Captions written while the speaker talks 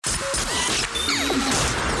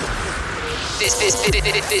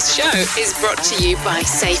This show is brought to you by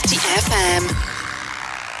Safety FM.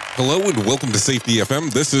 Hello and welcome to Safety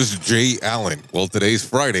FM. This is Jay Allen. Well, today's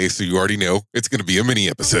Friday, so you already know it's going to be a mini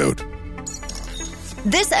episode.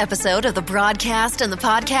 This episode of the broadcast and the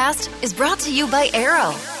podcast is brought to you by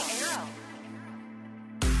Arrow,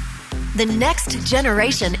 the next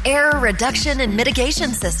generation error reduction and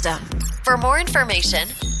mitigation system. For more information,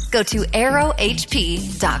 go to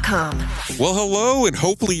arrowhp.com. Well, hello, and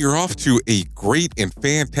hopefully you're off to a great and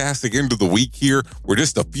fantastic end of the week here. We're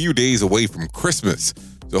just a few days away from Christmas,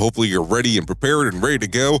 so hopefully you're ready and prepared and ready to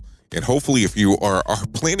go. And hopefully if you are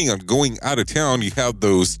planning on going out of town, you have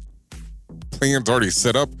those plans already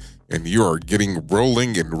set up and you are getting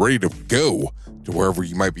rolling and ready to go to wherever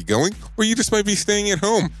you might be going, or you just might be staying at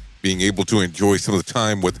home, being able to enjoy some of the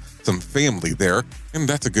time with some family there, and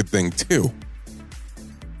that's a good thing too.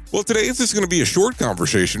 Well, today this is going to be a short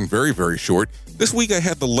conversation, very, very short. This week I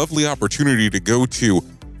had the lovely opportunity to go to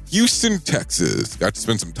Houston, Texas. Got to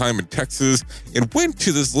spend some time in Texas and went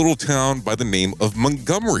to this little town by the name of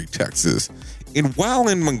Montgomery, Texas. And while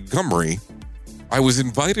in Montgomery, I was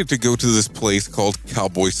invited to go to this place called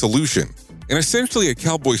Cowboy Solution. And essentially at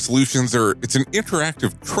Cowboy Solutions, it's an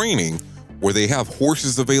interactive training where they have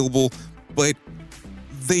horses available, but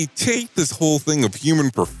they take this whole thing of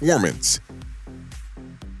human performance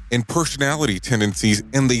and personality tendencies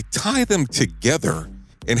and they tie them together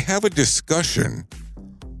and have a discussion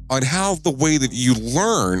on how the way that you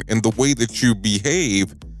learn and the way that you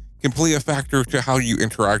behave can play a factor to how you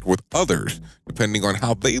interact with others, depending on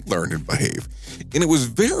how they learn and behave. And it was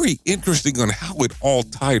very interesting on how it all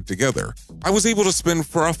tied together. I was able to spend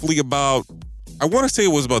roughly about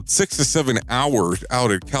 6 to 7 hours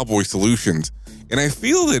out at Cowboy Solutions. And I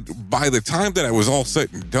feel that by the time that I was all said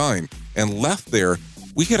and done and left there,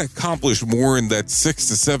 we had accomplished more in that 6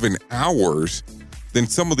 to 7 hours than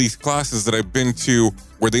some of these classes that I've been to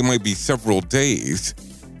where they might be several days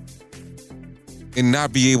and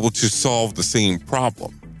not be able to solve the same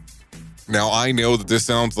problem. Now, I know that this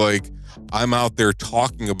sounds like I'm out there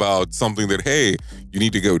talking about something that, hey, you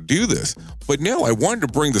need to go do this. But no, I wanted to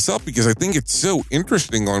bring this up because I think it's so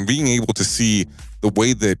interesting on being able to see the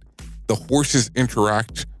way that the horses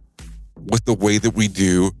interact with the way that we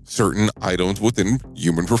do certain items within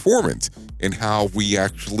human performance and how we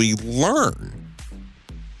actually learn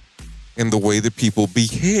and the way that people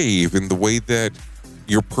behave and the way that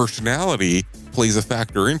your personality plays a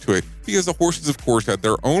factor into it, because the horses, of course, have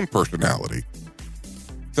their own personality.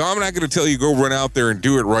 So I'm not going to tell you go run out there and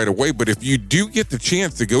do it right away, but if you do get the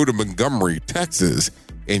chance to go to Montgomery, Texas,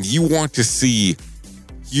 and you want to see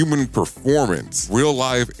human performance, real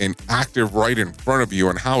live and active right in front of you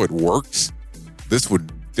and how it works, this would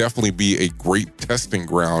definitely be a great testing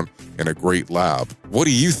ground and a great lab. What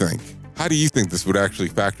do you think? How do you think this would actually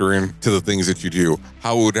factor into the things that you do?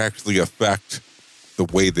 How it would actually affect the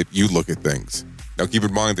way that you look at things? Now, keep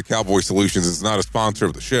in mind, the Cowboy Solutions is not a sponsor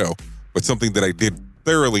of the show, but something that I did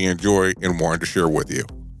thoroughly enjoy and wanted to share with you.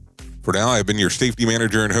 For now, I've been your safety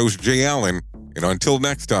manager and host, Jay Allen, and until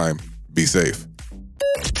next time, be safe.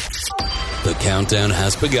 The countdown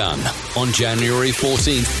has begun on January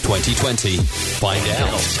 14th, 2020. Find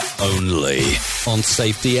out only on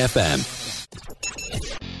Safety FM.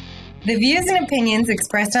 The views and opinions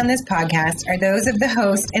expressed on this podcast are those of the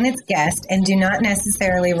host and its guest and do not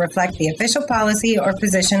necessarily reflect the official policy or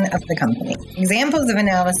position of the company. Examples of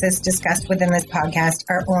analysis discussed within this podcast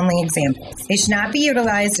are only examples. They should not be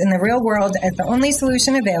utilized in the real world as the only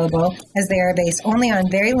solution available, as they are based only on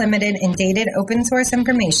very limited and dated open source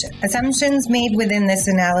information. Assumptions made within this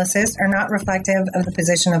analysis are not reflective of the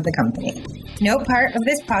position of the company. No part of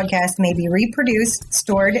this podcast may be reproduced,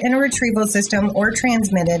 stored in a retrieval system, or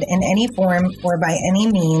transmitted in any form or by any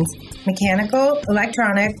means, mechanical,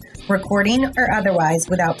 electronic, recording, or otherwise,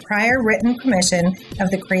 without prior written permission of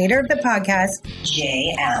the creator of the podcast,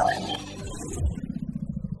 Jay Allen.